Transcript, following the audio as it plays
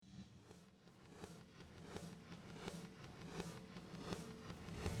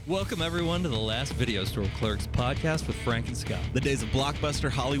Welcome, everyone, to the Last Video Store Clerks podcast with Frank and Scott. The days of Blockbuster,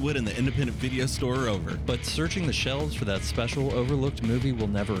 Hollywood, and the independent video store are over. But searching the shelves for that special overlooked movie will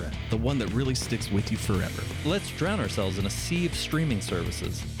never end. The one that really sticks with you forever. Let's drown ourselves in a sea of streaming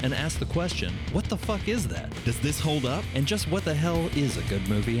services and ask the question, what the fuck is that? Does this hold up? And just what the hell is a good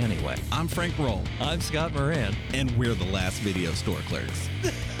movie anyway? I'm Frank Roll. I'm Scott Moran. And we're the Last Video Store Clerks.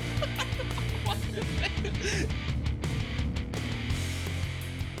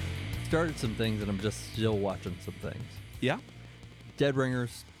 Started some things and I'm just still watching some things. Yeah? Dead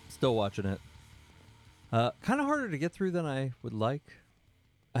Ringers, still watching it. Kind of harder to get through than I would like.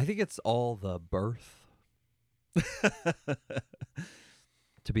 I think it's all the birth.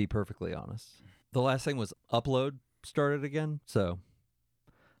 To be perfectly honest. The last thing was Upload started again, so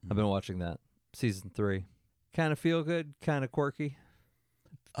I've been watching that. Season 3. Kind of feel good, kind of quirky.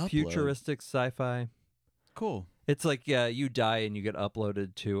 Upload. Futuristic sci-fi. Cool. It's like you die and you get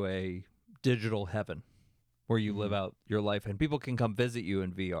uploaded to a digital heaven where you live out your life and people can come visit you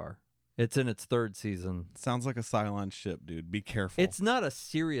in VR. It's in its 3rd season. Sounds like a Cylon ship, dude. Be careful. It's not a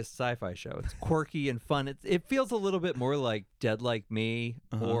serious sci-fi show. It's quirky and fun. It feels a little bit more like Dead Like Me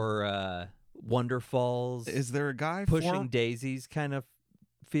or Wonder Falls. Is there a guy Pushing Daisies kind of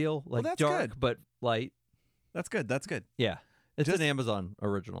feel? Like that's dark good. but light. That's good. That's good. Yeah. It's Just- an Amazon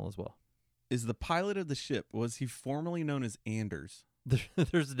original as well. Is the pilot of the ship, was he formerly known as Anders?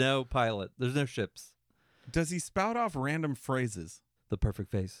 There's no pilot. There's no ships. Does he spout off random phrases? The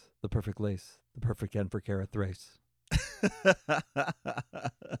perfect face, the perfect lace, the perfect end for Cara Thrace.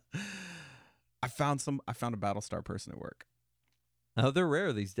 I found a Battlestar person at work. Oh, they're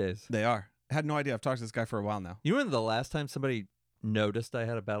rare these days. They are. I had no idea. I've talked to this guy for a while now. You remember the last time somebody noticed I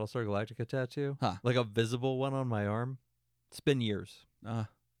had a Battlestar Galactica tattoo? Huh. Like a visible one on my arm? It's been years.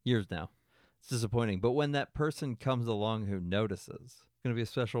 Years now. It's disappointing. But when that person comes along who notices, it's going to be a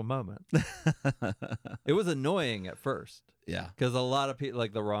special moment. It was annoying at first Yeah. because a lot of people,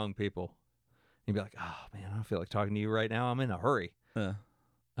 like the wrong people, you'd be like, oh, man, I don't feel like talking to you right now. I'm in a hurry.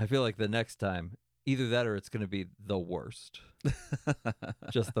 I feel like the next time, either that or it's going to be the worst.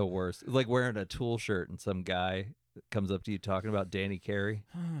 Just the worst. It's like wearing a Tool shirt and some guy comes up to you talking about Danny Carey.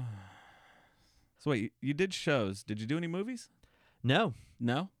 So wait, you did shows. Did you do any movies? No,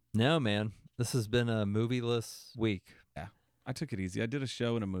 No? man. This has been a movieless week. Yeah. I took it easy. I did a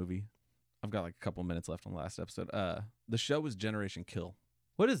show and a movie. I've got like a couple minutes left on the last episode. The show was Generation Kill.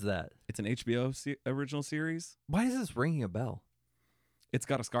 What is that? It's an HBO original series. Why is this ringing a bell? It's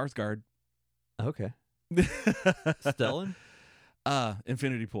got a Skarsgård. Okay. Stellan?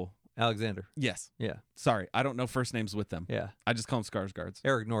 Infinity Pool. Alexander. Yes. Yeah. Sorry, I don't know first names with them. Yeah. I just call them Skarsgårds.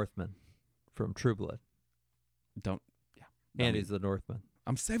 Eric Northman from True Blood. Don't. Yeah. Andy's the Northman.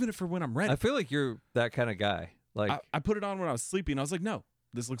 I'm saving it for when I'm ready. I feel like you're that kind of guy. Like I put it on when I was sleeping. I was like, no,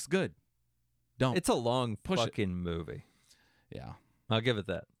 this looks good. Don't. it's a long Push it. fucking movie. Yeah. I'll give it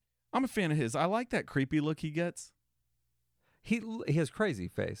that. I'm a fan of his. I like that creepy look he gets. He has crazy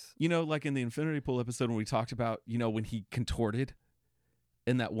face. You know, like in the Infinity Pool episode when we talked about, when he contorted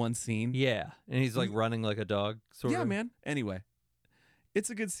in that one scene. Yeah, and he's like running like a dog. Sort Yeah, of. man. Anyway,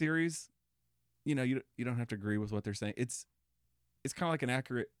 it's a good series. You don't have to agree with what they're saying. It's kind of like an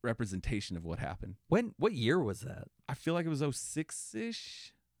accurate representation of what happened. What year was that? I feel like it was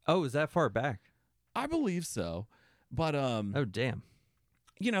 06-ish. Oh, is that far back? I believe so. But Oh, damn.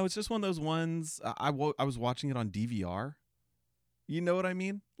 it's just one of those ones. I was watching it on DVR. You know what I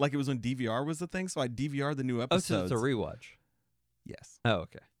mean? Like it was when DVR was the thing, so I DVR the new Oh, episodes. so it's a rewatch. Yes. Oh,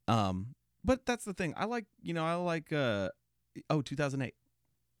 okay. But that's the thing. I like 2008.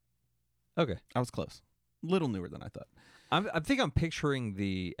 Okay. I was close. Little newer than I thought. I think I'm picturing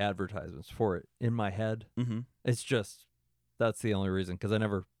the advertisements for it in my head. Mm-hmm. It's just that's the only reason because I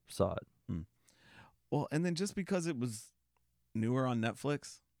never saw it. Well, and then just because it was newer on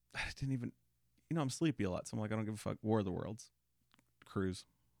Netflix, I didn't even, I'm sleepy a lot, so I'm like, I don't give a fuck. War of the Worlds, Cruise,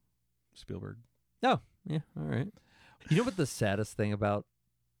 Spielberg. Oh, yeah. All right. You know what the saddest thing about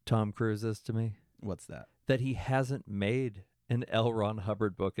Tom Cruise is to me? What's that? That he hasn't made an L. Ron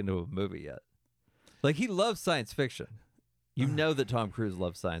Hubbard book into a movie yet. Like he loves science fiction. You know that Tom Cruise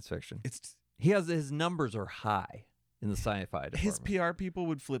loves science fiction. His numbers are high in the sci-fi department. His PR people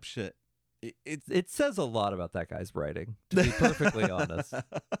would flip shit. It says a lot about that guy's writing, to be perfectly honest.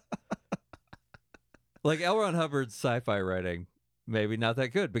 Like L. Ron Hubbard's sci-fi writing, maybe not that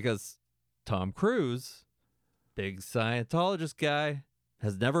good because Tom Cruise, big Scientologist guy,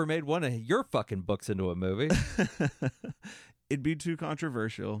 has never made one of your fucking books into a movie. It'd be too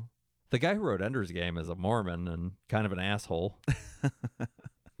controversial. The guy who wrote Ender's Game is a Mormon and kind of an asshole.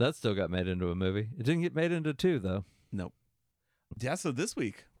 That still got made into a movie. It didn't get made into 2, though. Nope. Yeah, so this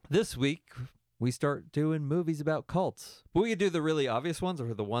week, This week, we start doing movies about cults. We could do the really obvious ones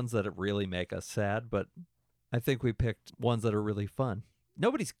or the ones that really make us sad, but I think we picked ones that are really fun.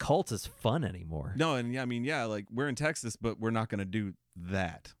 Nobody's cult is fun anymore. No, and like we're in Texas, but we're not going to do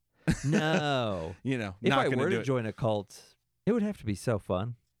that. No. If I were to join a cult, it would have to be so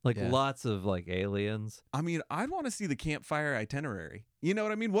fun. Like lots of like aliens. I mean, I'd want to see the campfire itinerary. You know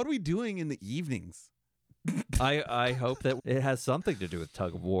what I mean? What are we doing in the evenings? I hope that it has something to do with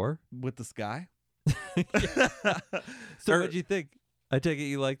tug of war. With the sky? So what'd you think? I take it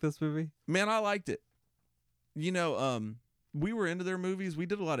you like this movie? Man, I liked it. We were into their movies. We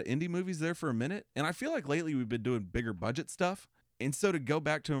did a lot of indie movies there for a minute. And I feel like lately we've been doing bigger budget stuff. And so to go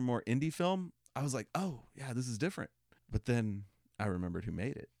back to a more indie film, I was like, oh, yeah, this is different. But then I remembered who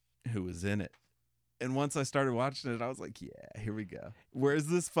made it, who was in it. And once I started watching it, I was like, yeah, here we go. Where's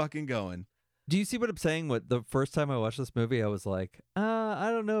this fucking going? Do you see what I'm saying? The first time I watched this movie, I was like, I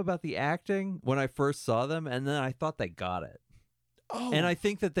don't know about the acting when I first saw them. And then I thought they got it. Oh. And I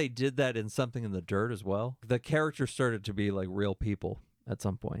think that they did that in Something in the Dirt as well. The characters started to be like real people at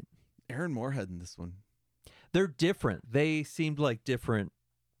some point. Aaron Moorhead in this one. They're different. They seemed like different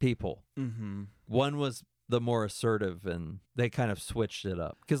people. Mm-hmm. One was the more assertive, and they kind of switched it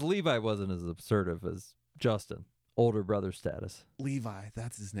up. Because Levi wasn't as assertive as Justin. Older brother status. Levi,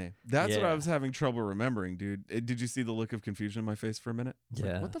 that's his name. That's what I was having trouble remembering, dude. Did you see the look of confusion in my face for a minute?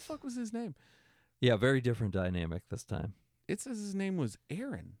 Yeah. Like, what the fuck was his name? Yeah, very different dynamic this time. It says his name was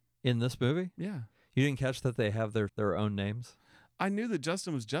Aaron. In this movie? Yeah. You didn't catch that they have their own names? I knew that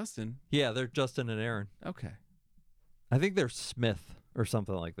Justin was Justin. Yeah, they're Justin and Aaron. Okay. I think they're Smith or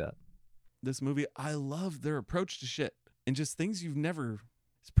something like that. This movie, I love their approach to shit. And just things you've never...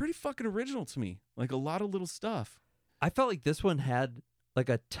 It's pretty fucking original to me. Like a lot of little stuff. I felt like this one had like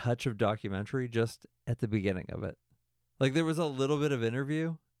a touch of documentary just at the beginning of it. Like there was a little bit of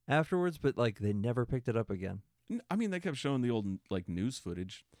interview afterwards, but like they never picked it up again. I mean, they kept showing the old like news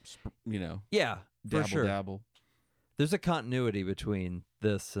footage, Yeah, for sure. Dabble. There's a continuity between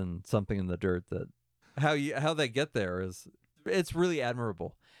this and Something in the Dirt that how they get there it's really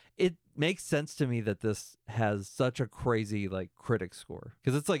admirable. It makes sense to me that this has such a crazy like critic score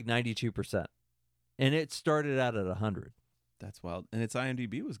because it's like 92%. And it started out at 100. That's wild. And its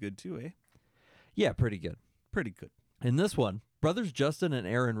IMDb was good too, eh? Yeah, pretty good. Pretty good. In this one, brothers Justin and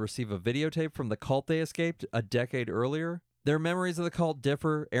Aaron receive a videotape from the cult they escaped a decade earlier. Their memories of the cult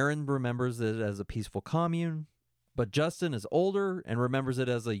differ. Aaron remembers it as a peaceful commune, but Justin is older and remembers it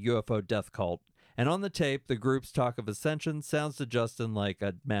as a UFO death cult. And on the tape, the group's talk of ascension sounds to Justin like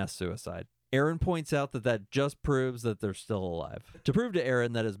a mass suicide. Aaron points out that just proves that they're still alive. To prove to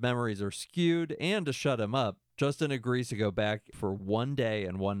Aaron that his memories are skewed and to shut him up, Justin agrees to go back for 1 day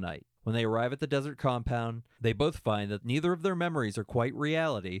and 1 night. When they arrive at the desert compound, they both find that neither of their memories are quite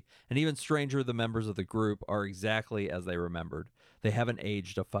reality, and even stranger, the members of the group are exactly as they remembered. They haven't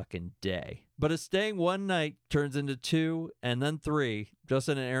aged a fucking day. But as staying 1 night turns into 2 and then 3,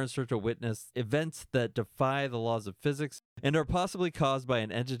 Justin and Aaron start to witness events that defy the laws of physics and are possibly caused by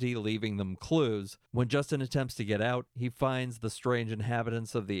an entity leaving them clues. When Justin attempts to get out, he finds the strange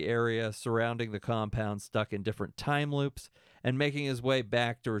inhabitants of the area surrounding the compound stuck in different time loops, and making his way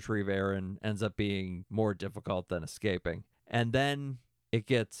back to retrieve Aaron ends up being more difficult than escaping. And then it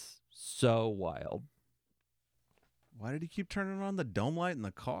gets so wild. Why did he keep turning on the dome light in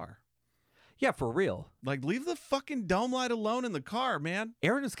the car? Yeah, for real. Like, leave the fucking dome light alone in the car, man.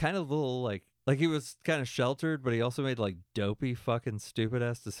 Aaron is kind of a little like he was kind of sheltered, but he also made like dopey fucking stupid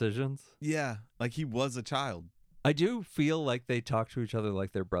ass decisions. Yeah, like he was a child. I do feel like they talk to each other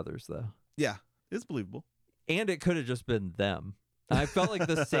like they're brothers, though. Yeah, it's believable. And it could have just been them. I felt like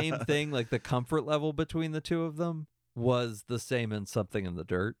the same thing, like the comfort level between the two of them was the same in Something in the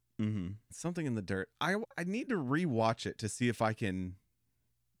Dirt. Mm-hmm. Something in the Dirt. I need to rewatch it to see if I can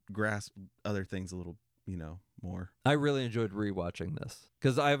grasp other things a little, more. I really enjoyed rewatching this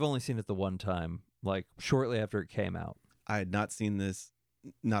because I've only seen it the one time, like shortly after it came out. I had not seen this,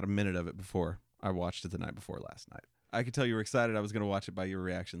 not a minute of it before. I watched it the night before last night. I could tell you were excited. I was going to watch it by your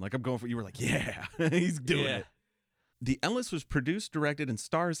reaction. Like, I'm going for, you were like, yeah, he's doing it. The Endless was produced, directed, and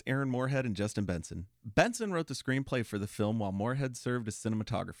stars Aaron Moorhead and Justin Benson. Benson wrote the screenplay for the film while Moorhead served as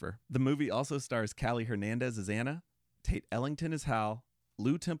cinematographer. The movie also stars Callie Hernandez as Anna, Tate Ellington as Hal,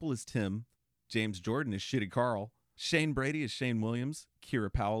 Lou Temple as Tim, James Jordan as Shitty Carl, Shane Brady as Shane Williams,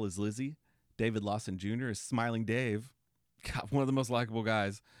 Kira Powell as Lizzie, David Lawson Jr. as Smiling Dave. God, one of the most likable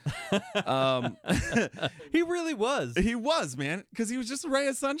guys. He really was. He was, man, because he was just a ray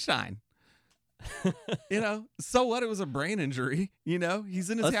of sunshine. So what? It was a brain injury. He's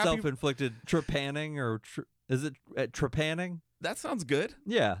in his self-inflicted trepanning, or is it trepanning? That sounds good.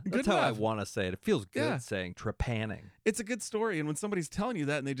 Yeah, that's Good how I enough. want to say it. It feels good Yeah. saying trepanning. It's a good story. And when somebody's telling you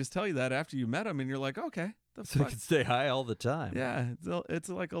that and they just tell you that after you met them and you're like, okay, the So you fuck? can stay high all the time. Yeah, it's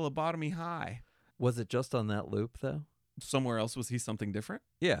like a lobotomy high. Was it just on that loop, though? Somewhere else, was he something different?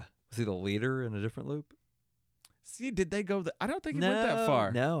 Yeah. Was he the leader in a different loop? See, did they go? I don't think it went that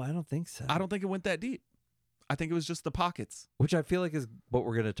far. No, I don't think so. I don't think it went that deep. I think it was just the pockets. Which I feel like is what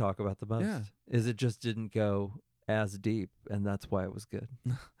we're going to talk about the most. Yeah. Is it just didn't go as deep, and that's why it was good.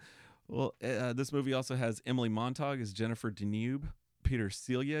 Well, this movie also has Emily Montag as Jennifer Denube, Peter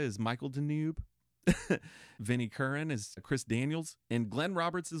Celia is Michael Denube, Vinnie Curran is Chris Daniels, and Glenn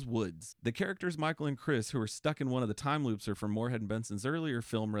Roberts is Woods. The characters Michael and Chris, who are stuck in one of the time loops, are from Moorhead and Benson's earlier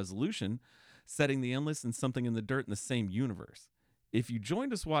film Resolution, setting the Endless and Something in the Dirt in the same universe. If you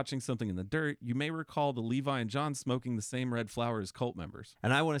joined us watching Something in the Dirt, you may recall the Levi and John smoking the same red flower as cult members.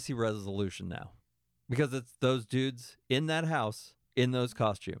 And I want to see Resolution now. Because it's those dudes in that house in those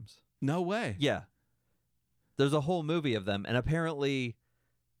costumes. No way. Yeah. There's a whole movie of them, and apparently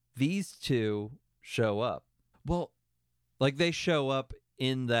these two show up. Well, Like they show up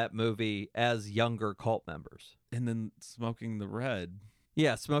in that movie as younger cult members. and then smoking the red.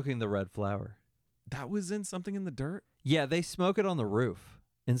 Yeah, smoking the red flower. That was in Something in the Dirt? Yeah, they smoke it on the roof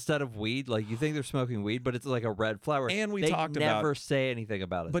instead of weed. Like you think they're smoking weed, but it's like a red flower. And we they talked never about say anything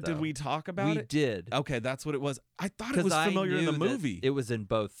about it. But though. did we talk about we it? did. Okay, that's what it was. I thought it 'Cause was I familiar in the knew that movie. It was in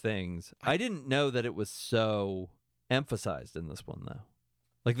both things. I didn't know that it was so emphasized in this one, though.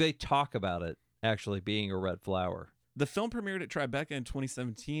 Like they talk about it actually being a red flower. The film premiered at Tribeca in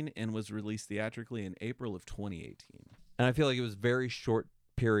 2017 and was released theatrically in April of 2018. And I feel like it was very short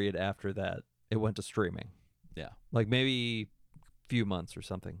period after that it went to streaming. Yeah. Like maybe a few months or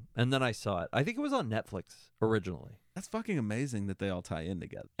something. And then I saw it. I think it was on Netflix originally. That's fucking amazing that they all tie in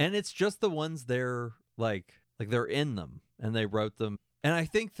together. And it's just the ones they're like they're in them and they wrote them. And I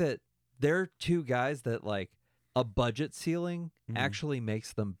think that they're two guys that like a budget ceiling actually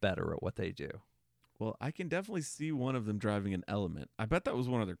makes them better at what they do. Well, I can definitely see one of them driving an Element. I bet that was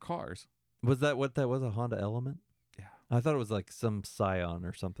one of their cars. Was that what that was, a Honda Element? Yeah. I thought it was like some Scion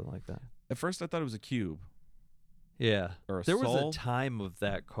or something like that. At first, I thought it was a Cube Yeah. or a There Soul. was a time of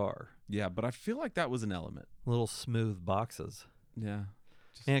that car. Yeah, but I feel like that was an Element. Little smooth boxes. Yeah.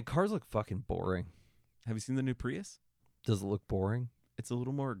 And cars look fucking boring. Have you seen the new Prius? Does it look boring? It's a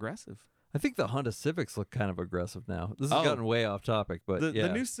little more aggressive. I think the Honda Civics look kind of aggressive now. This has Oh. gotten way off topic, but The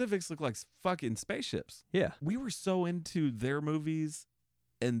yeah. new Civics look like fucking spaceships. Yeah. We were so into their movies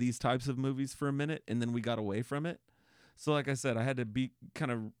and these types of movies for a minute, and then we got away from it. So like I said, I had to be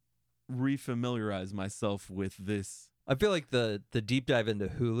kind of refamiliarize myself with this. I feel like the deep dive into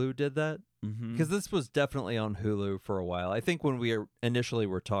Hulu did that Mm-hmm. because this was definitely on Hulu for a while. I think when we initially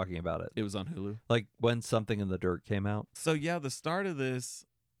were talking about it, It was on Hulu. like when Something in the Dirt came out. So yeah, the start of this,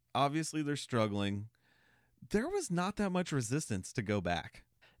 obviously they're struggling. There was not that much resistance to go back.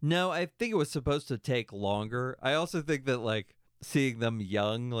 No, I think it was supposed to take longer. I also think that like seeing them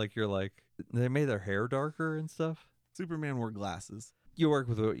young, like you're like they made their hair darker and stuff. Superman wore glasses. You work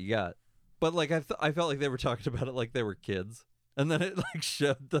with what you got. But like I felt like they were talking about it like they were kids. And then it like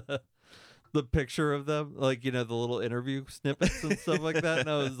showed the picture of them, like, you know, the little interview snippets and stuff like that. And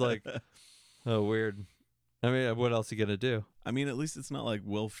I was like, oh, weird. I mean, what else are you going to do? I mean, at least it's not like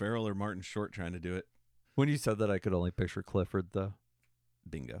Will Ferrell or Martin Short trying to do it. When you said that, I could only picture Clifford, though.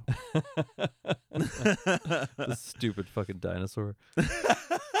 Bingo. The stupid fucking dinosaur.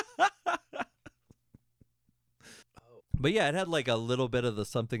 But yeah, it had like a little bit of the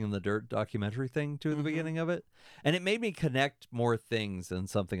Something in the Dirt documentary thing to the beginning of it. And it made me connect more things than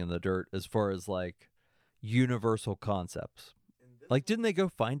Something in the Dirt as far as like universal concepts. Like, didn't they go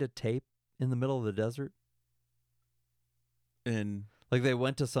find a tape in the middle of the desert? And Like they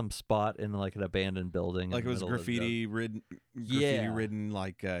went to some spot in like an abandoned building. in like it the was middle of the graffiti ridden,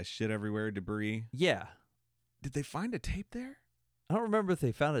 like shit everywhere, debris. Yeah. Did they find a tape there? I don't remember if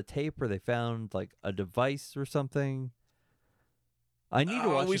they found a tape or they found like a device or something. I need to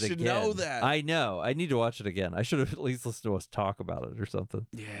watch we it should again. know that. I know. I need to watch it again. I should have at least listened to us talk about it or something.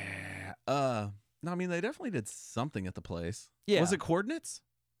 Yeah. No, I mean they definitely did something at the place. Yeah. Was it coordinates?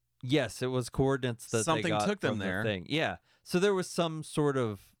 Yes, it was coordinates that Something they got took them from the there. thing. Yeah. So there was some sort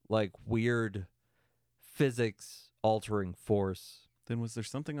of like weird physics altering force. Then was there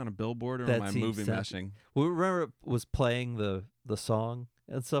something on a billboard or That am I seems movie sense- meshing? Well, remember it was playing the song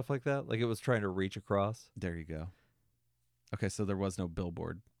and stuff like that? Like it was trying to reach across. There you go. Okay, so there was no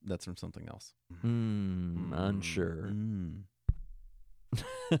billboard. That's from something else. Unsure.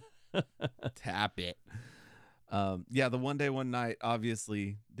 Tap it. Yeah, the one day, one night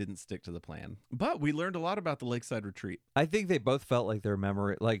obviously didn't stick to the plan. But we learned a lot about the Lakeside Retreat. I think they both felt like their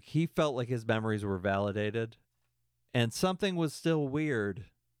memory, like he felt like his memories were validated and something was still weird.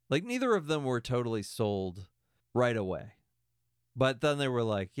 Like neither of them were totally sold right away. But then they were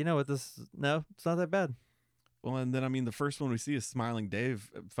like, you know what, it's not that bad. Well, and then, I mean, the first one we see is Smiling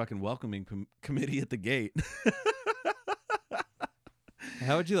Dave fucking welcoming committee at the gate.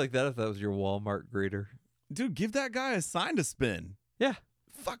 How would you like that if that was your Walmart greeter? Dude, give that guy a sign to spin. Yeah.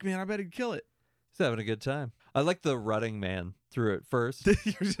 Fuck, man, I bet he'd kill it. He's having a good time. I like the rutting man through it first.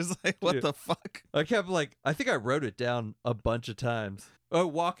 You're just like, what Dude. the fuck? I kept I think I wrote it down a bunch of times. Oh,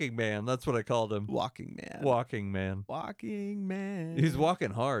 walking man. That's what I called him. Walking man. Walking man. Walking man. He's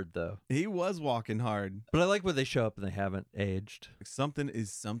walking hard, though. He was walking hard. But I like when they show up and they haven't aged.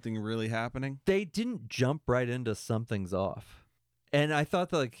 Something really happening? They didn't jump right into something's off. And I thought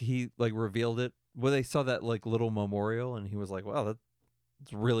that he revealed it when they saw that little memorial and he was like, wow,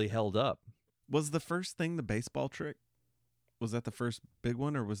 that's really held up. Was the first thing the baseball trick? Was that the first big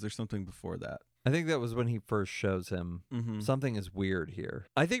one, or was there something before that? I think that was when he first shows him something is weird here.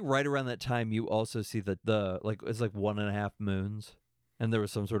 I think right around that time you also see that it's 1.5 moons and there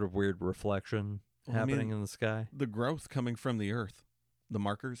was some sort of weird reflection happening in the sky. The growth coming from the earth. The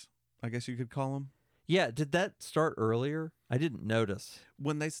markers, I guess you could call them. Yeah, did that start earlier? I didn't notice.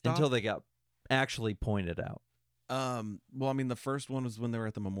 When they stopped? Until they got actually pointed out. Well, I mean, the first one was when they were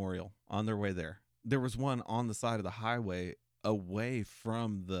at the memorial on their way there. There was one on the side of the highway away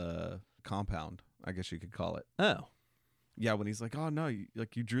from the compound, I guess you could call it. Oh. Yeah, when he's like, oh, no, you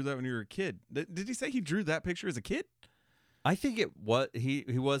drew that when you were a kid. Did he say he drew that picture as a kid? I think he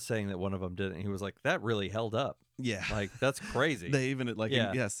was saying that one of them didn't. He was like, that really held up. Yeah. That's crazy. They even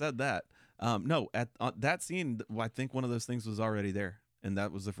said that. No, at that scene, I think one of those things was already there. And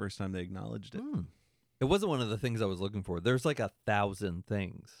that was the first time they acknowledged it. It wasn't one of the things I was looking for. There's 1,000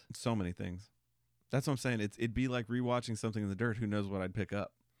 things. So many things. That's what I'm saying. It'd be like rewatching something in the dirt. Who knows what I'd pick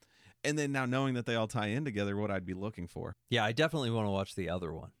up? And then now knowing that they all tie in together, what I'd be looking for. Yeah, I definitely want to watch the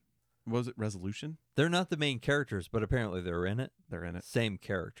other one. Was it Resolution? They're not the main characters, but apparently they're in it. They're in it. Same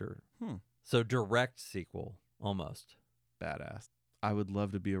character. So direct sequel, almost. Badass. I would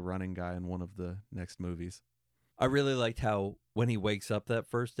love to be a running guy in one of the next movies. I really liked how when he wakes up that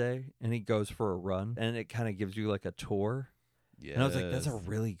first day and he goes for a run and it kind of gives you a tour. Yeah. And I was like, that's a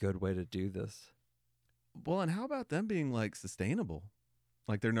really good way to do this. Well, and how about them being sustainable?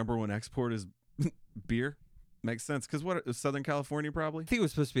 Their number one export is beer. Makes sense. Because what, Southern California probably? I think it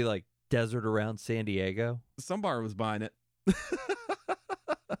was supposed to be desert around San Diego. Some bar was buying it.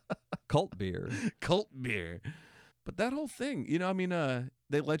 Cult beer. Cult beer. But that whole thing,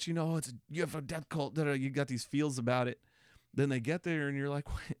 they let you know you have a death cult. You got these feels about it. Then they get there and you're like,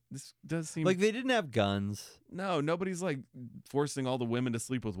 wait, this does seem they didn't have guns. No, nobody's forcing all the women to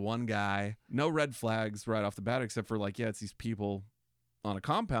sleep with one guy. No red flags right off the bat, except for it's these people on a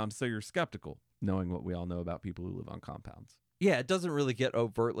compound, so you're skeptical, knowing what we all know about people who live on compounds. Yeah, it doesn't really get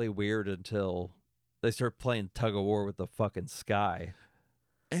overtly weird until they start playing tug of war with the fucking sky.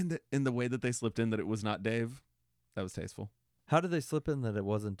 And in the way that they slipped in that it was not Dave, that was tasteful. How did they slip in that it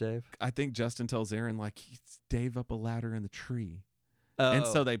wasn't Dave? I think Justin tells Aaron he's Dave up a ladder in the tree. Oh. And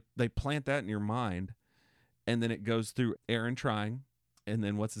so they plant that in your mind, and then it goes through Aaron trying, and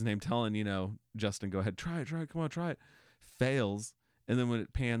then what's his name telling, Justin, go ahead, try it, come on, try it. Fails. And then when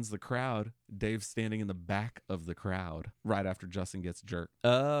it pans the crowd, Dave's standing in the back of the crowd right after Justin gets jerked.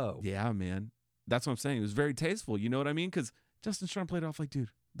 Oh. Yeah, man. That's what I'm saying. It was very tasteful. You know what I mean? Because Justin's trying to play it off dude,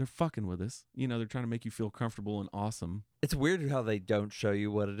 they're fucking with us. They're trying to make you feel comfortable and awesome. It's weird how they don't show you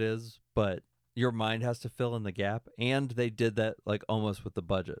what it is, but your mind has to fill in the gap. And they did that almost with the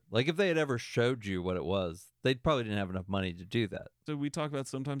budget. If they had ever showed you what it was, they probably didn't have enough money to do that. So we talk about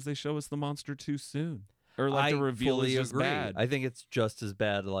sometimes they show us the monster too soon. Or the reveal is just agree. Bad. I think it's just as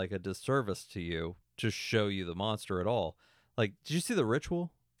bad a disservice to you to show you the monster at all. Did you see The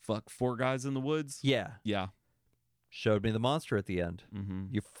Ritual? Fuck 4 guys in the woods? Yeah. Yeah. Showed me the monster at the end. Mm-hmm.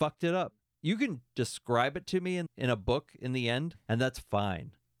 You fucked it up. You can describe it to me in a book in the end, and that's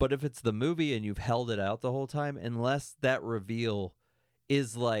fine. But if it's the movie and you've held it out the whole time, unless that reveal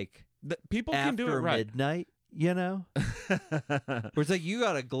is people can do it right. Midnight, where it's you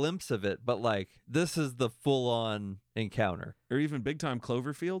got a glimpse of it, but this is the full-on encounter. Or even Big Time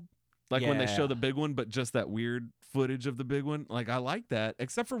Cloverfield. When they show the big one, but just that weird footage of the big one. Like, I like that,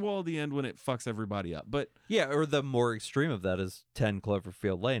 except for Wall at the end when it fucks everybody up. But yeah, or the more extreme of that is 10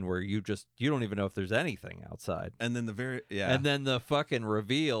 Cloverfield Lane, where you don't even know if there's anything outside. and then And then the fucking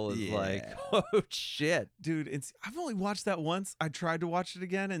reveal is like, oh shit. dude, I've only watched that once. I tried to watch it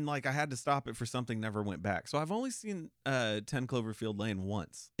again, and like I had to stop it for something, never went back. So I've only seen 10 Cloverfield Lane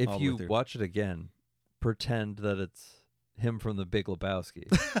once. If you watch it again, pretend that it's him from The Big Lebowski.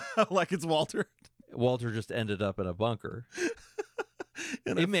 like it's Walter. Walter just ended up in a bunker.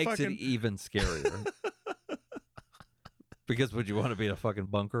 It makes it even scarier. Because would you want to be in a fucking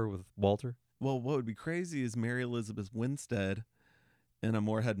bunker with Walter? Well, what would be crazy is Mary Elizabeth Winstead in a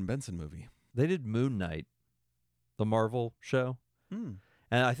Moorhead and Benson movie. They did Moon Knight, the Marvel show. Hmm.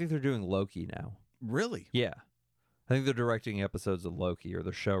 And I think they're doing Loki now. Really? Yeah. I think they're directing episodes of Loki, or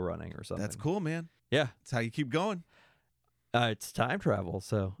they're show running or something. That's cool, man. Yeah. That's how you keep going. It's time travel,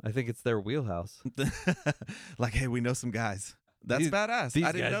 so I think it's their wheelhouse. Like, hey, we know some guys. That's badass. These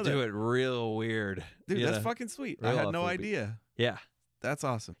I didn't guys know that. do it real weird. Dude, that's fucking sweet. I Real had no off-beat. idea. Yeah. That's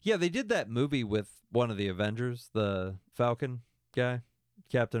awesome. Yeah, they did that movie with one of the Avengers, the Falcon guy,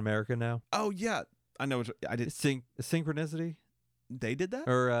 Captain America now. Oh, yeah. I know. I did. Synchronicity? They did that?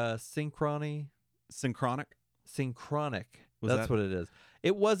 Or Synchrony? Synchronic? Synchronic. Was That's that- what it is.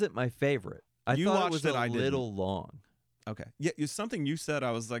 It wasn't my favorite. I You thought it watched was it, a I didn't. little long. Okay. Yeah, it's something you said.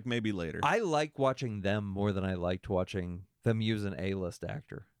 I was like, maybe later. I like watching them more than I liked watching them use an A-list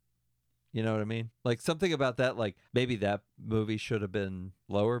actor. You know what I mean? Like something about that, like maybe that movie should have been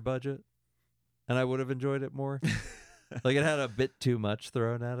lower budget and I would have enjoyed it more. Like it had a bit too much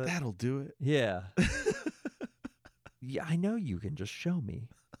thrown at it. That'll do it. Yeah. Yeah, I know you can just show me.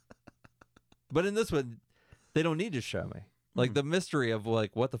 But in this one, they don't need to show me. Like the mystery of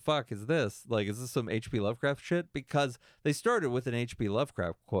like, what the fuck is this? Like, is this some H.P. Lovecraft shit? Because they started with an H.P.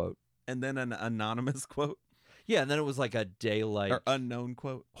 Lovecraft quote. And then an anonymous quote Yeah, and then it was like a daylight or unknown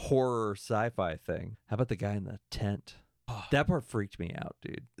quote. horror sci-fi thing. How about the guy in the tent? Oh, That part freaked me out,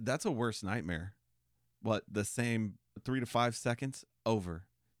 dude. that's a worse nightmare. What, the same 3 to 5 seconds over.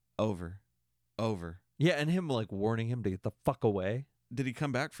 Yeah, and him like warning him to get the fuck away. Did he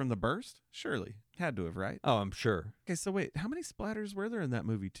come back from the burst? Surely. Had to have, right? Oh, I'm sure. Okay, so wait, how many splatters were there in that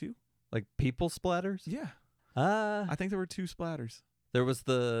movie too? Like people splatters? Yeah. I I think there were 2 splatters. there was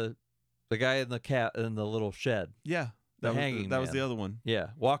the guy in the cat in the little shed. Yeah. The That was, hanging that was man. the other one. Yeah,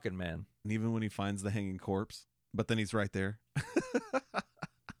 Walking Man. And even when he finds the hanging corpse, but then he's right there.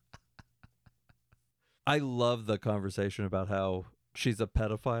 I love the conversation about how she's a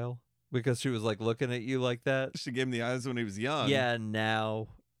pedophile because she was like looking at you like that. She gave him the eyes when he was young. Yeah, now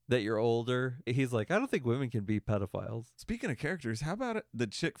that you're older, he's like, I don't think women can be pedophiles. Speaking of characters, how about the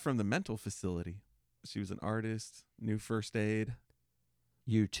chick from the mental facility? She was an artist, knew first aid.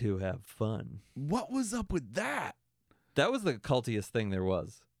 You two have fun. What was up with that? That was the cultiest thing there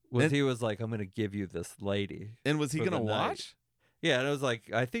was. He was like, I'm going to give you this lady. And was he For going to the night. watch? Yeah, and it was like,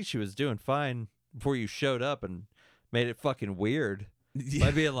 I think she was doing fine before you showed up and made it fucking weird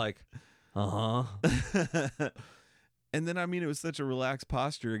by being like, uh-huh. And then, I mean, it was such a relaxed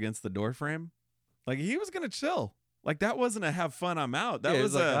posture against the door frame. Like, he was going to chill. Like, that wasn't a have fun, I'm out. That Yeah,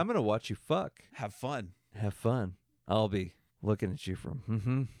 was like, a I'm going to watch you fuck. have fun. Have fun. I'll be looking at you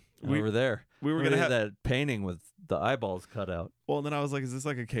from We- over there. We were We're going to gonna have have that painting with the eyeballs cut out. Well, and then I was like, is this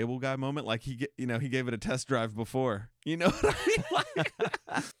like a Cable Guy moment? Like he gave it a test drive before. You know what I mean? Like,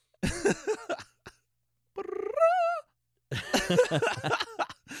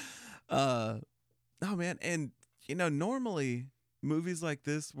 oh man, and normally movies like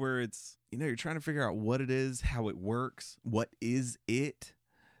this where it's you're trying to figure out what it is, how it works, what is it.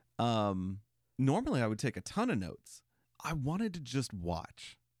 Normally I would take a ton of notes. I wanted to just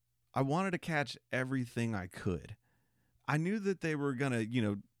watch. I wanted to catch everything I could. I knew that they were going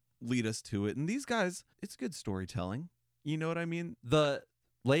to, lead us to it. And these guys, it's good storytelling. You know what I mean? The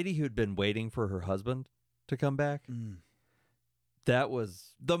lady who'd been waiting for her husband to come back, that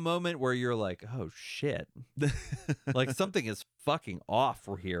was the moment where you're like, oh shit. Like something is fucking off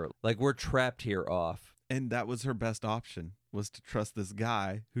here. Like we're trapped here off. And that was her best option, was to trust this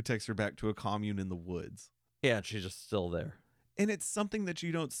guy who takes her back to a commune in the woods. Yeah, and she's just still there. And it's something that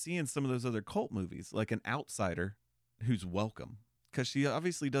you don't see in some of those other cult movies, like an outsider who's welcome. Because she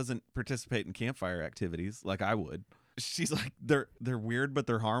obviously doesn't participate in campfire activities like I would. She's like, they're weird, but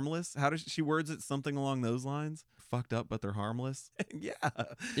they're harmless. How does she words it? Something along those lines. Fucked up, but they're harmless. Yeah.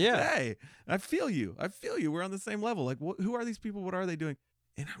 Hey, I feel you. We're on the same level. Like, who are these people? What are they doing?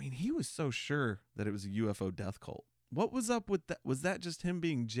 And I mean, he was so sure that it was a UFO death cult. What was up with that? Was that just him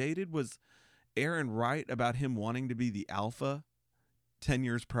being jaded? Was Aaron right about him wanting to be the alpha 10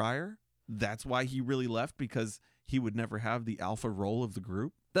 years prior? That's why he really left, because he would never have the alpha role of the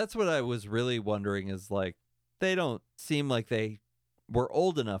group. That's what I was really wondering is like, they don't seem like they were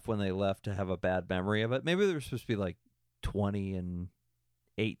old enough when they left to have a bad memory of it. Maybe they were supposed to be like 20 and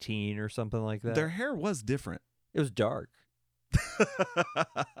 18 or something like that. Their hair was different. It was dark.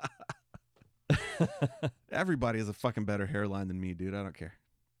 Everybody has a fucking better hairline than me, dude. I don't care.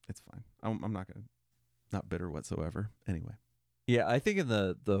 It's fine. I'm not bitter whatsoever. Anyway. Yeah, I think in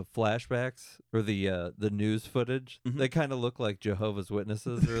the flashbacks or the news footage, they kind of look like Jehovah's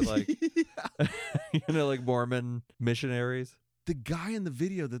Witnesses or like, like Mormon missionaries. The guy in the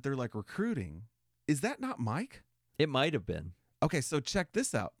video that they're like recruiting, is that not Mike? It might have been. Okay, so check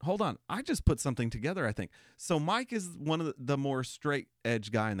this out. Hold on. I just put something together, I think. So Mike is one of the more straight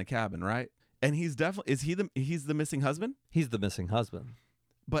edge guy in the cabin, right? And he's definitely, he's the missing husband? He's the missing husband.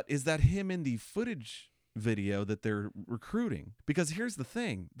 But is that him in the footage video that they're recruiting? Because here's the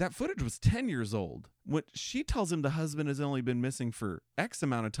thing. That footage was 10 years old. When she tells him the husband has only been missing for X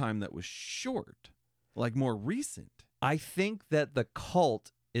amount of time that was short, like more recent. I think that the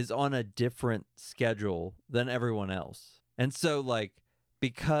cult is on a different schedule than everyone else. And so, like,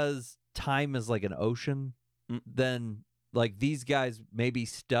 because time is like an ocean, then, like, these guys may be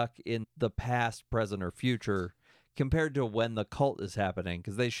stuck in the past, present, or future compared to when the cult is happening,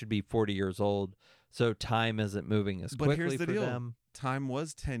 because they should be 40 years old, so time isn't moving as quickly here's the for deal. them. Time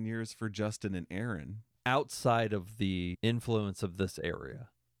was 10 years for Justin and Aaron. Outside of the influence of this area.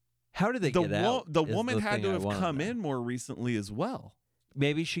 How did they get out? The woman had to have come in more recently as well.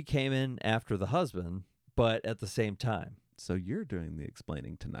 Maybe she came in after the husband, but at the same time. So you're doing the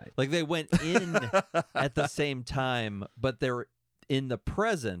explaining tonight. Like they went in at the same time, but they're in the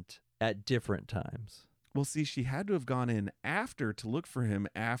present at different times. Well, see, she had to have gone in after to look for him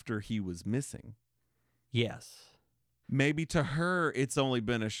after he was missing. Yes. Maybe to her, it's only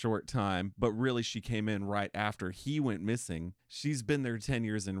been a short time, but really she came in right after he went missing. She's been there 10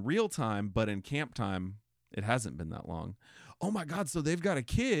 years in real time, but in camp time, it hasn't been that long. Oh my God, so they've got a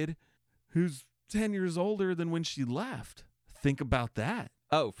kid who's 10 years older than when she left. Think about that.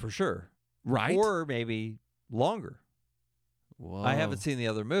 Oh, for sure. Right? Or maybe longer. Whoa. I haven't seen the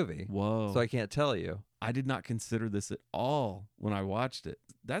other movie. Whoa. So I can't tell you. I did not consider this at all when I watched it.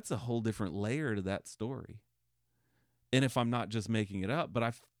 That's a whole different layer to that story. And if I'm not just making it up, but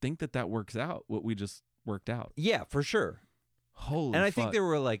I think that works out, what we just worked out. Yeah, for sure. Holy And I fuck. think there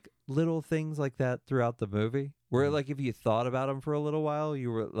were like little things like that throughout the movie where like if you thought about them for a little while,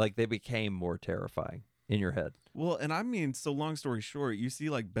 you were like they became more terrifying in your head. Well, and I mean, so long story short, you see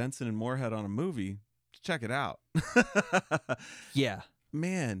like Benson and Moorhead on a movie, check it out. Yeah.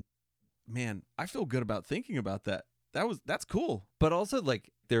 Man, I feel good about thinking about that. That's cool. But also like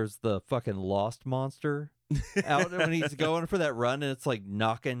there's the fucking lost monster out when he's going for that run and it's like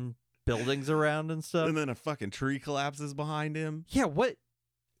knocking buildings around and stuff. And then a fucking tree collapses behind him. Yeah, what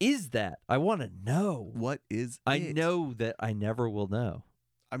is that? I want to know. What is I it? know that I never will know.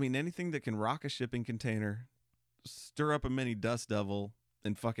 I mean, anything that can rock a shipping container, stir up a mini dust devil,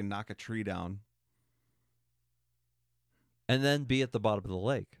 and fucking knock a tree down. And then be at the bottom of the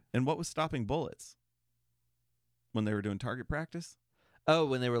lake. And what was stopping bullets? When they were doing target practice? Oh,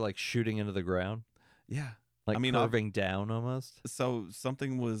 when they were like shooting into the ground? Yeah. Like curving down almost? So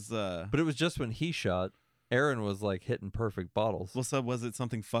something was... But it was just when he shot, Aaron was like hitting perfect bottles. Well, so was it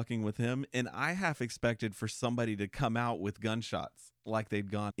something fucking with him? And I half expected for somebody to come out with gunshots, like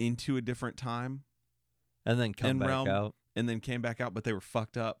they'd gone into a different time. And then come back realm, out. And then came back out, but they were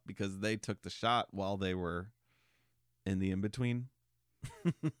fucked up because they took the shot while they were in the in-between.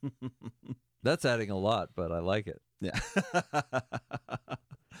 That's adding a lot, but I like it. Yeah.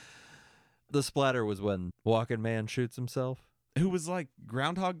 The splatter was when Walking Man shoots himself. Who was like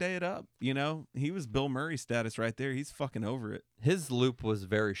Groundhog Day it up, you know? He was Bill Murray status right there. He's fucking over it. His loop was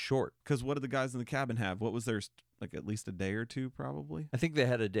very short. Because what did the guys in the cabin have? What was theirs? Like at least a day or two, probably? I think they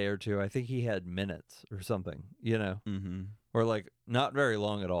had a day or two. I think he had minutes or something, you know? Mm-hmm. Or like not very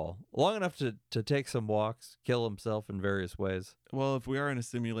long at all. Long enough to take some walks, kill himself in various ways. Well, if we are in a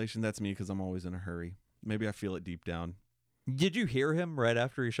simulation, that's me because I'm always in a hurry. Maybe I feel it deep down. Did you hear him right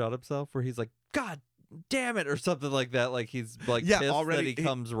after he shot himself where he's like, God damn it, or something like that? Like he's like pissed already, that he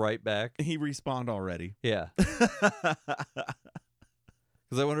comes right back. He respawned already. Yeah. Because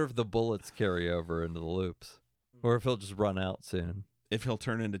I wonder if the bullets carry over into the loops or if he'll just run out soon. If he'll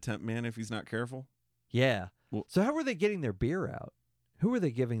turn into Temp Man if he's not careful. Yeah. Well, so how were they getting their beer out? Who were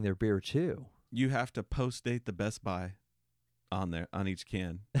they giving their beer to? You have to post date the Best Buy on each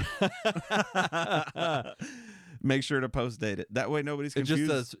can. Make sure to post date it. That way nobody's confused. It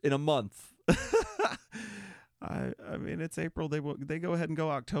just says in a month. I mean, it's April. They go ahead and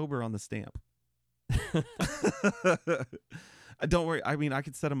go October on the stamp. Don't worry. I mean, I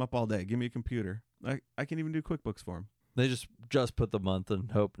could set him up all day. Give me a computer. I can even do QuickBooks for him. They just put the month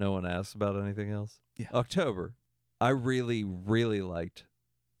and hope no one asks about anything else. Yeah. October. I really, really liked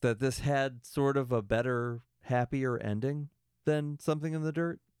that this had sort of a better, happier ending than Something in the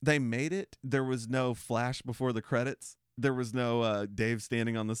Dirt. They made it. There was no flash before the credits. There was no Dave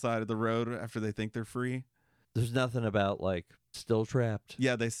standing on the side of the road after they think they're free. There's nothing about, like, still trapped.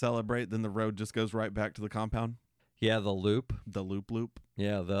 Yeah, they celebrate. Then the road just goes right back to the compound. Yeah, the loop. The loop.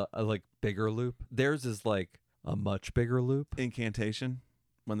 Yeah, the, like, bigger loop. Theirs is, like, a much bigger loop. Incantation.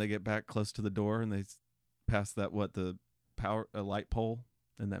 When they get back close to the door and they pass that, the light pole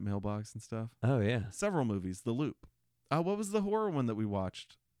in that mailbox and stuff. Oh, yeah. Several movies. The Loop. What was the horror one that we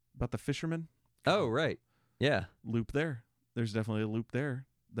watched? About the fisherman? Oh, right. Yeah. Loop there. There's definitely a loop there.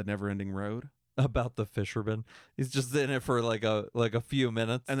 The never-ending road. About the fisherman. He's just in it for like a few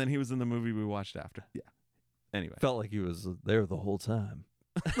minutes. And then he was in the movie we watched after. Yeah. Anyway. Felt like he was there the whole time.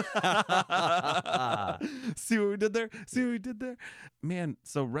 See what we did there? Man,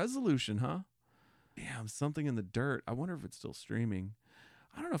 so Resolution, huh? Damn, Something in the Dirt. I wonder if it's still streaming.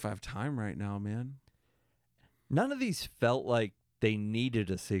 I don't know if I have time right now, man. None of these felt like they needed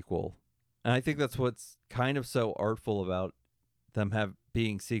a sequel. And I think that's what's kind of so artful about them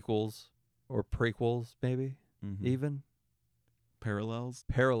being sequels or prequels, maybe, even. Parallels.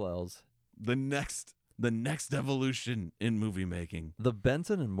 The next evolution in movie making. The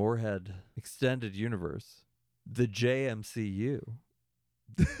Benson and Moorhead Extended Universe. The JMCU.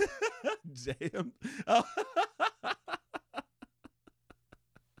 JM. Oh.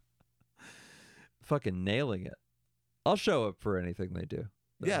 Fucking nailing it. I'll show up for anything they do.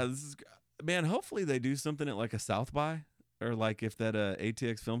 Yeah, man, hopefully they do something at like a South by, or like if that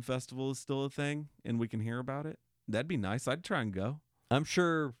ATX Film Festival is still a thing and we can hear about it. That'd be nice. I'd try and go. I'm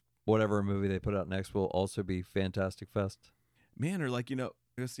sure whatever movie they put out next will also be Fantastic Fest. Man, or like, go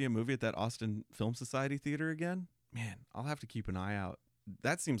see a movie at that Austin Film Society theater again? Man, I'll have to keep an eye out.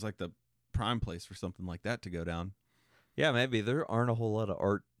 That seems like the prime place for something like that to go down. Yeah, maybe. There aren't a whole lot of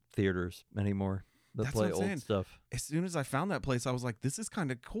art theaters anymore that That's play what I'm old saying. stuff. As soon as I found that place, I was like, this is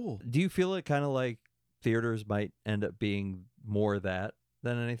kind of cool. Do you feel it kind of like theaters might end up being more that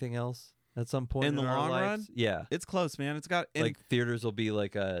than anything else at some point in the our long lives? run? Yeah. It's close, man. It's got Like theaters will be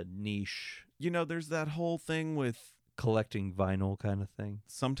like a niche, there's that whole thing with collecting vinyl kind of thing.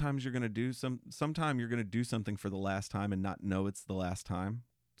 sometimes you're going to do sometime you're going to do something for the last time and not know it's the last time.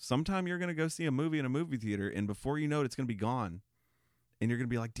 Sometime you're going to go see a movie in a movie theater and before you know it, it's going to be gone. And you're going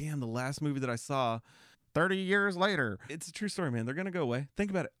to be like, damn, the last movie that I saw 30 years later. It's a true story, man. They're going to go away. Think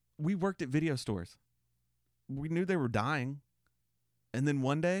about it. We worked at video stores. We knew they were dying. And then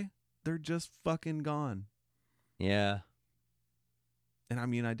one day, they're just fucking gone. Yeah. And I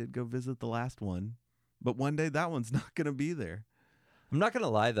mean, I did go visit the last one. But one day, that one's not going to be there. I'm not going to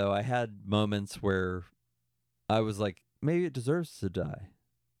lie, though. I had moments where I was like, maybe it deserves to die.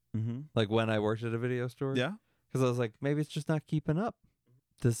 Mm-hmm. Like when I worked at a video store. Yeah. Because I was like, maybe it's just not keeping up.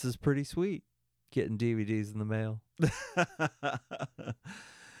 This is pretty sweet. Getting DVDs in the mail. Because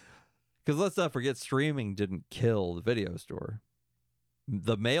let's not forget, streaming didn't kill the video store.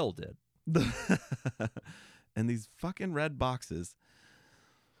 The mail did. And these fucking red boxes.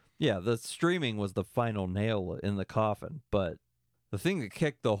 Yeah, the streaming was the final nail in the coffin. But the thing that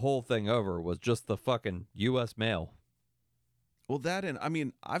kicked the whole thing over was just the fucking U.S. mail. Well, that and I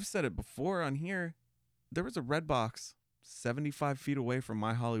mean, I've said it before on here. There was a red box 75 feet away from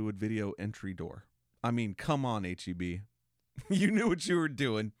my Hollywood Video entry door. I mean, come on, HEB. You knew what you were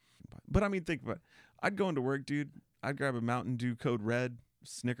doing. But I mean, think about it. I'd go into work, dude. I'd grab a Mountain Dew Code Red,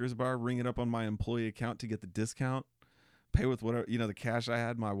 Snickers bar, ring it up on my employee account to get the discount, pay with whatever, the cash I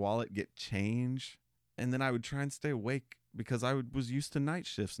had in my wallet, get change. And then I would try and stay awake because I was used to night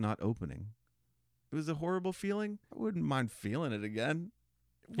shifts not opening. It was a horrible feeling. I wouldn't mind feeling it again.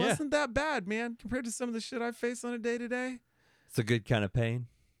 It wasn't that bad, man, compared to some of the shit I face on a day-to-day. It's a good kind of pain.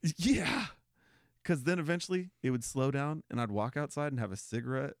 Yeah. Because then eventually it would slow down and I'd walk outside and have a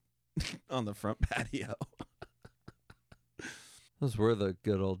cigarette on the front patio. Those were the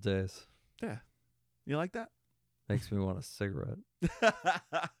good old days. Yeah. You like that? Makes me want a cigarette.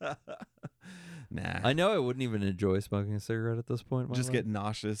 Nah. I know I wouldn't even enjoy smoking a cigarette at this point. Just get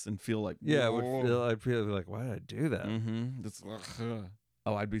nauseous and feel like, yeah, I'd feel like, why did I do that? Mm-hmm.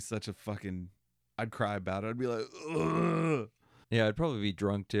 I'd be such a fucking, I'd cry about it. I'd be like, ugh. Yeah, I'd probably be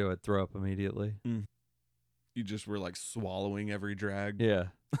drunk too. I'd throw up immediately. You just were like swallowing every drag. Yeah.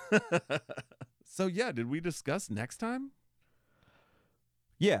 So yeah, did we discuss next time?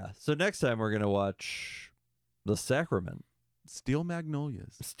 Yeah. So next time we're going to watch The Sacrament. Steel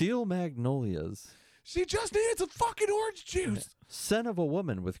Magnolias. Steel Magnolias. She just needed some fucking orange juice. Son of a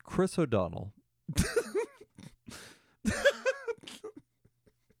Woman with Chris O'Donnell.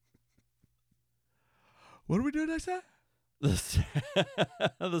 What are we doing next time? The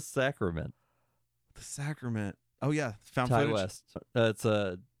Sacrament. The Sacrament. Oh yeah, found Ty footage. West. It's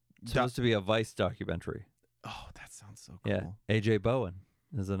supposed to be a Vice documentary. Oh, that sounds so cool. Yeah, AJ Bowen,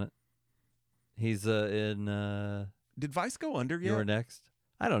 isn't it? He's in. Did Vice go under yet? You're Next.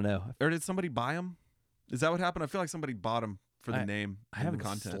 I don't know. Or did somebody buy him? Is that what happened? I feel like somebody bought him for the name. I haven't the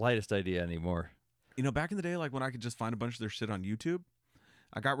content. the slightest idea anymore. You know, back in the day, like when I could just find a bunch of their shit on YouTube,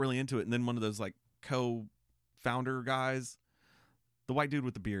 I got really into it. And then one of those like co-founder guys, the white dude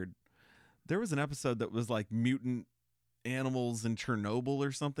with the beard, there was an episode that was like mutant animals in Chernobyl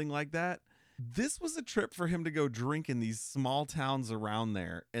or something like that. This was a trip for him to go drink in these small towns around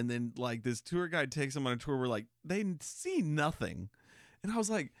there. And then like this tour guide takes him on a tour where like they see nothing. And I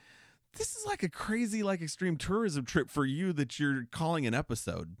was like, this is like a crazy, like extreme tourism trip for you that you're calling an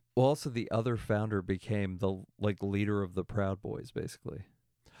episode. Well, also the other founder became the like leader of the Proud Boys, basically.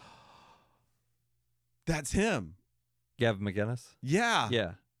 That's him. Gavin McInnes? Yeah.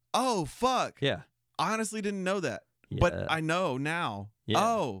 Yeah. Oh, fuck. Yeah. I honestly didn't know that. Yeah. But I know now. Yeah.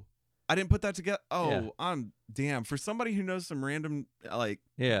 Oh, I didn't put that together. Oh, Yeah. I'm damn. For somebody who knows some random, like,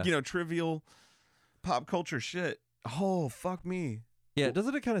 Yeah. you know, trivial pop culture shit. Oh, fuck me. Yeah.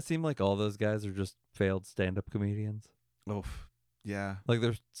 Doesn't it kind of seem like all those guys are just failed stand-up comedians? Oh, yeah. Like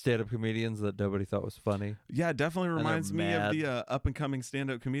they're stand-up comedians that nobody thought was funny. Yeah, it definitely they're reminds me of mad. the up-and-coming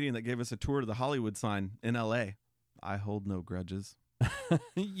stand-up comedian that gave us a tour to the Hollywood sign in L.A. I hold no grudges.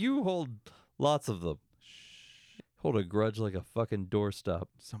 You hold lots of them. Hold a grudge like a fucking doorstop.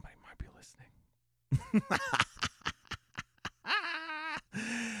 Somebody might be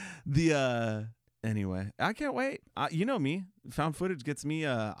listening. Anyway, I can't wait. You know me. Found footage gets me.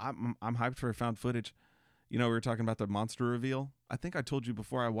 I'm hyped for found footage. You know, we were talking about the monster reveal. I think I told you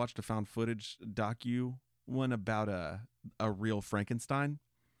before I watched a found footage docu one about a real Frankenstein,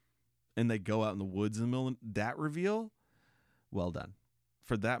 and they go out in the woods in the middle of that reveal. Well done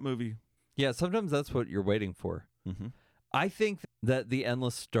for that movie. Yeah, sometimes that's what you're waiting for. Mm-hmm. I think that the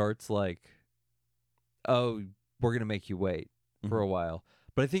Endless starts like, oh, we're going to make you wait for a while.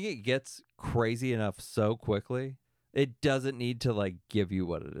 But I think it gets crazy enough so quickly, it doesn't need to like give you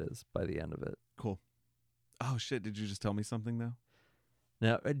what it is by the end of it. Cool. Oh, shit. Did you just tell me something, though?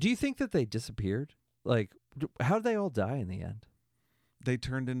 Now, do you think that they disappeared? Like, how did they all die in the end? They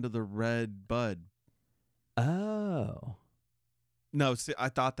turned into the red bud. Oh. No, see, I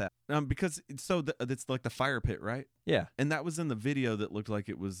thought that. Because it's like the fire pit, right? Yeah. And that was in the video that looked like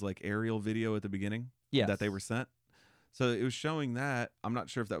it was like aerial video at the beginning. Yes. That they were sent. So it was showing that. I'm not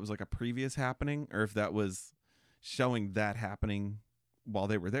sure if that was like a previous happening or if that was showing that happening while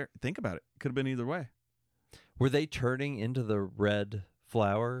they were there. Think about it. Could have been either way. Were they turning into the red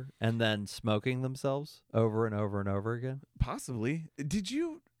flower and then smoking themselves over and over and over again? Possibly. Did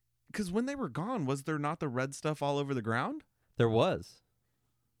you? Because when they were gone, was there not the red stuff all over the ground? There was.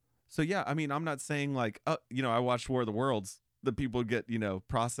 So yeah, I mean, I'm not saying like, I watched War of the Worlds. The people would get,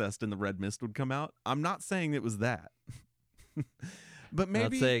 processed and the red mist would come out. I'm not saying it was that. But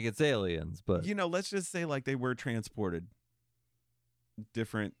maybe, not saying it's aliens, but let's just say like they were transported.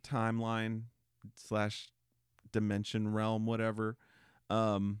 Different timeline / dimension realm, whatever.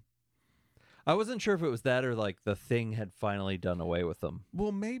 I wasn't sure if it was that or like the thing had finally done away with them.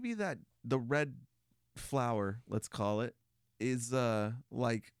 Well, maybe that the red flower, let's call it, is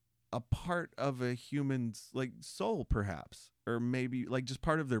like a part of a human's like soul, perhaps, or maybe like just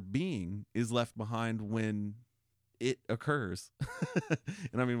part of their being is left behind when it occurs.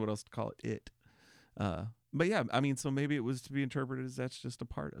 And I mean, what else to call it? But yeah, I mean, so maybe it was to be interpreted as that's just a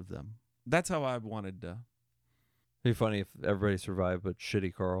part of them. That's how I wanted to. It'd be funny if everybody survived, but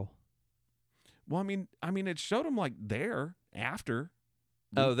shitty Carl. Well, I mean, it showed them like there after.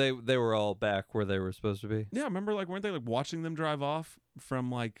 Oh, they were all back where they were supposed to be. Yeah, remember, like, weren't they like watching them drive off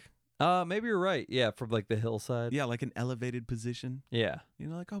from like? Maybe you're right. Yeah, from like the hillside. Yeah, like an elevated position. Yeah.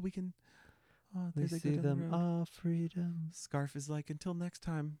 Like, oh, we can. Oh, We see them all freedom. Scarf is like, until next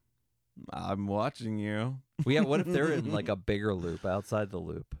time. I'm watching you. Well, yeah. What if they're in like a bigger loop outside the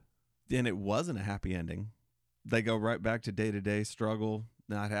loop? And it wasn't a happy ending. They go right back to day-to-day struggle,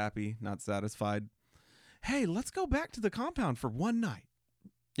 not happy, not satisfied. Hey, let's go back to the compound for one night.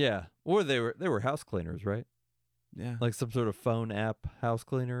 Yeah. Or they were house cleaners, right? Yeah. Like some sort of phone app house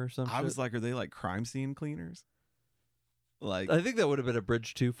cleaner or something. I was like, are they like crime scene cleaners? Like, I think that would have been a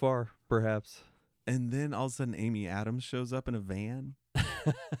bridge too far, perhaps. and then all of a sudden Amy Adams shows up in a van.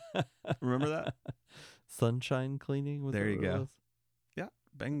 Remember that? Sunshine cleaning. There you go. Yeah.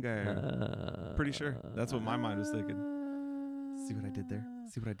 Bingo. Pretty sure. That's what my mind was thinking. See what I did there?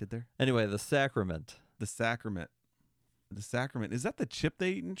 See what I did there? Anyway, the sacrament. The sacrament. The sacrament. Is that the chip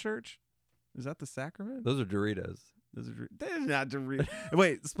they eat in church? Is that the sacrament? Those are Doritos. They're not Doritos.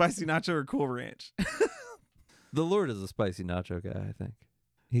 Wait, spicy nacho or Cool Ranch? The Lord is a spicy nacho guy, I think.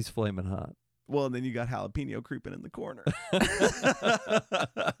 He's flaming hot. Well, and then you got jalapeno creeping in the corner.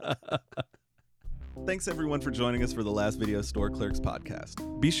 Thanks everyone for joining us for the Last Video Store Clerks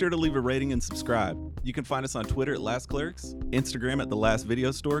podcast. Be sure to leave a rating and subscribe. You can find us on Twitter at Last Clerks, Instagram at The Last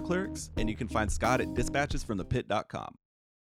Video Store Clerks, and you can find Scott at dispatchesfromthepit.com.